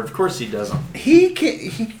door. Of course he doesn't. He can.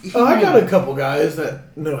 He Oh, I got a couple guys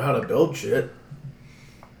that know how to build shit.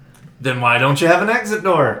 Then why don't you have an exit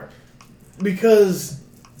door? Because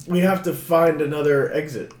we have to find another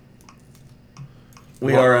exit.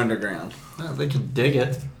 We are underground. Well, they can dig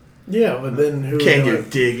it. Yeah, but then who? Can you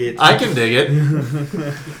dig it? I can dig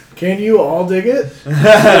it. Can you all dig it?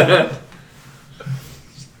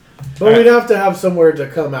 But we'd have to have somewhere to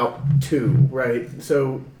come out to, right?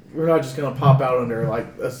 So we're not just gonna pop out under like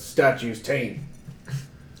a statue's taint.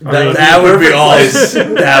 That would be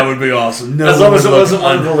awesome. That would be awesome. No As long as it one would wasn't look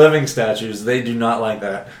one of the living statues, they do not like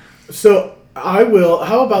that. So I will.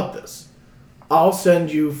 How about this? I'll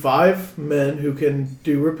send you 5 men who can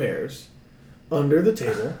do repairs under the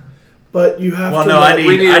table, but you have Well, to. no, let, I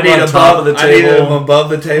we need need above them on top of the I need table. them above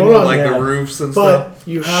the table, Hold on, like yeah. the roofs and stuff. But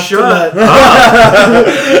you have Shut to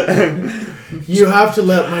let. You have to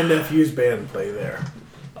let my nephew's band play there.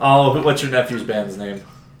 Oh, what's your nephew's band's name?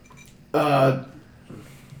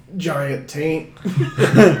 Giant taint.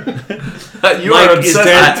 You Like, are is obsessed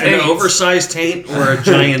that with an taints. oversized taint or a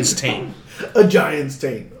giant's taint? A giant's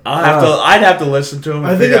taint. I'd have to listen to him.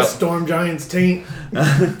 I think it's Storm Giant's taint.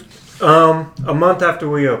 A month after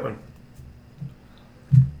we open.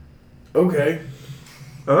 Okay.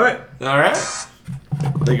 All right. All right.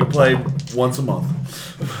 They can play once a month.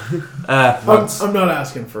 Once. I'm not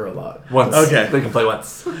asking for a lot. Once. Okay. They can play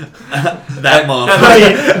once. That month.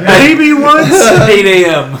 Maybe once, 8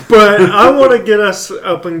 a.m. but I want to get us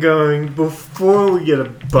up and going before we get a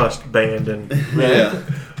bust band and Yeah.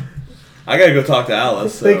 I gotta go talk to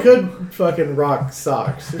Alice. So. They could fucking rock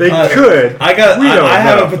socks. they Uh, could. I got. We don't I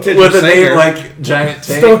have know. a potential With a singer. name like Giant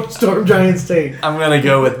Tank, Storm Giant's taint. I'm gonna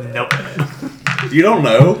go with nope. You don't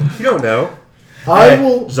know. You don't know. I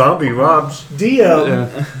will Zombie Robs.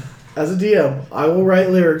 DM as a DM. I will write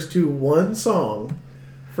lyrics to one song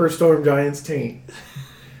for Storm Giant's taint,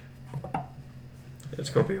 It's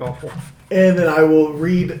gonna be awful. and then I will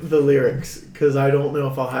read the lyrics because I don't know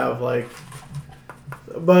if I'll have like.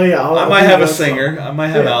 But yeah, I might have a one song. singer. I might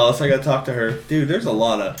have Yeah. Alice. I gotta talk to her. Dude, there's a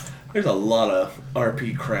lot of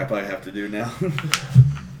RP crap I have to do now.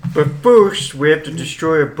 But first, we have to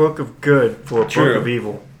destroy a book of good for a True. book of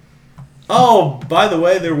evil. Oh, by the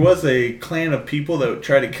way, there was a clan of people that would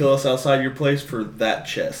try to kill us outside your place for that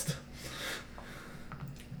chest.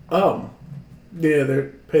 Yeah, they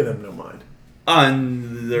pay them no mind.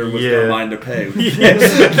 And there was Yeah. no mind to pay.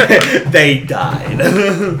 They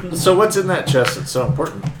died. So what's in that chest that's so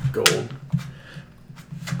important? Gold.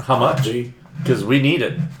 How much? Because we need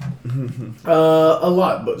it. A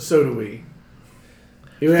lot, but so do we.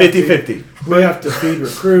 We have to- 50-50. We have to feed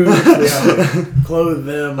recruits. We have to clothe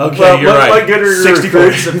them. Okay. Well, you're right. what good are your 64.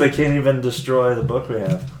 recruits if they can't even destroy the book we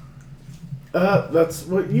have? That's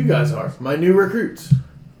what you guys are. My new recruits.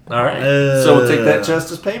 All right. So we'll take that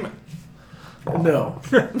chest as payment. No.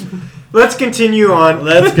 Let's continue on.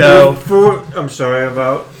 Let's go. I'm sorry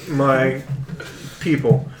about my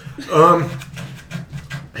people.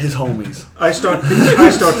 His homies. I start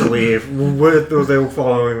to leave, whether they were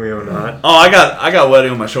following me or not. Oh, I got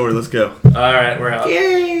wedding on my shoulder. Let's go. All right, we're out.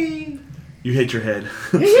 Yay! You hit your head.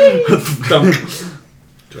 Dunk.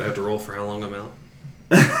 Do I have to roll for how long I'm out?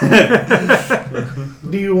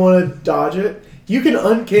 Do you want to dodge it? You can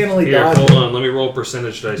uncannily Here, dodge hold it. on. Let me roll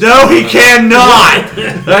percentage dice. No, he cannot.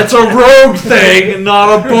 That's a rogue thing,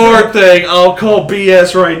 not a bard thing. I'll call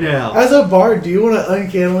BS right now. As a bard, do you want to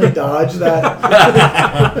uncannily dodge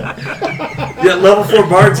that? Yeah, level 4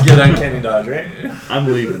 bards get uncanny dodge, right?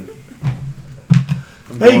 I'm leaving.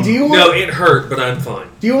 Hey, do you want No, it hurt, but I'm fine.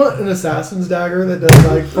 do you want an assassin's dagger that does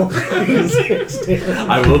like 46 damage?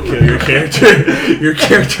 I will kill your character. Your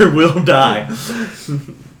character will die.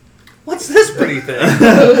 What's this pretty thing?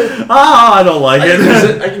 Ah, I don't like I can use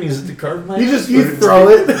it. it. I can use it to carve my. You throw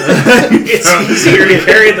it. It's easier to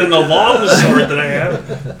carry than the long sword that I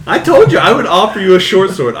have. I told you I would offer you a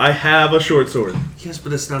short sword. I have a short sword. Yes,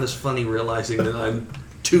 but it's not as funny realizing that I'm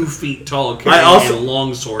 2 feet tall I carrying also- a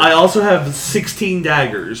long sword. I also have 16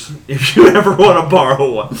 daggers. If you ever want to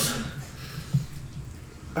borrow one.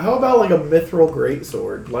 How about like a mithril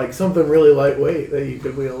greatsword, like something really lightweight that you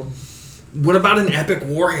could wield? What about an epic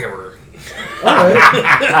warhammer? All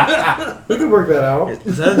right, we could work that out.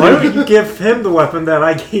 Is that Why don't you give him the weapon that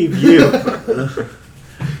I gave you?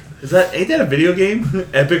 ain't that a video game?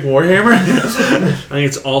 Epic Warhammer. I think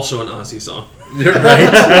it's also an Aussie song. You're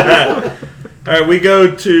right. All right, we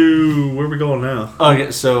go to where are we going now?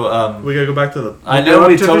 Okay, so We gotta go back to the. I Go know up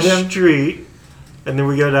we to told the him. street, and then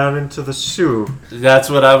we go down into the sewer. That's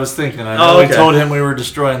what I was thinking. I know Oh, okay. we told him we were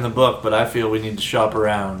destroying the book, but I feel we need to shop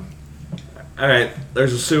around. All right,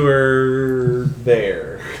 there's a sewer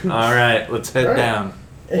there. All right, let's head All right. down.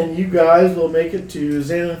 And you guys will make it to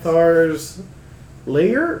Xanathar's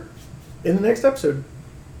lair in the next episode.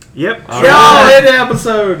 Yep. Y'all hit the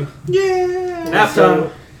episode. Nap So,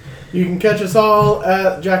 time. you can catch us all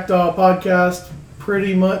at Jackdaw Podcast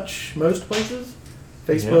pretty much most places.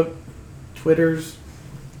 Facebook, Twitters,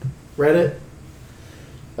 Reddit.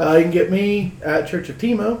 You can get me at Church of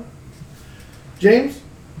Timo. James?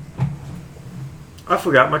 I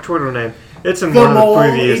forgot my Twitter name. It's in The one of the Mole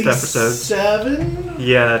previous episodes. 87?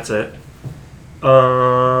 Yeah, that's it.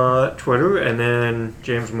 Twitter, and then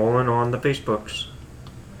James Mullen on the Facebooks.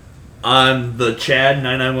 I'm the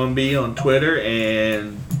Chad991B on Twitter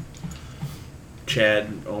and Chad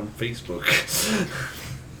on Facebook.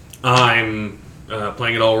 I'm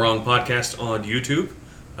Playing It All Wrong podcast on YouTube.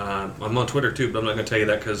 I'm on Twitter too, but I'm not going to tell you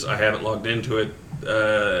that because I haven't logged into it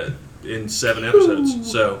in 7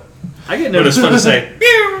 episodes. So, I get but it's fun to say.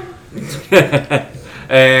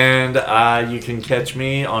 And you can catch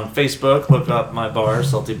me on Facebook. Look up my bar,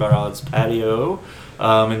 Salty Ballads Patio.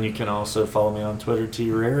 And you can also follow me on Twitter,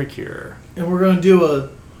 TRaricure. And we're going to do a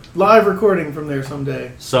live recording from there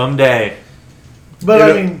someday. Someday. But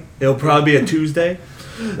I mean, It'll probably be a Tuesday.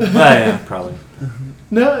 Yeah, probably.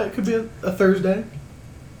 no, it could be a Thursday.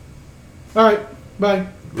 All right, bye.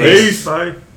 Peace. Bye.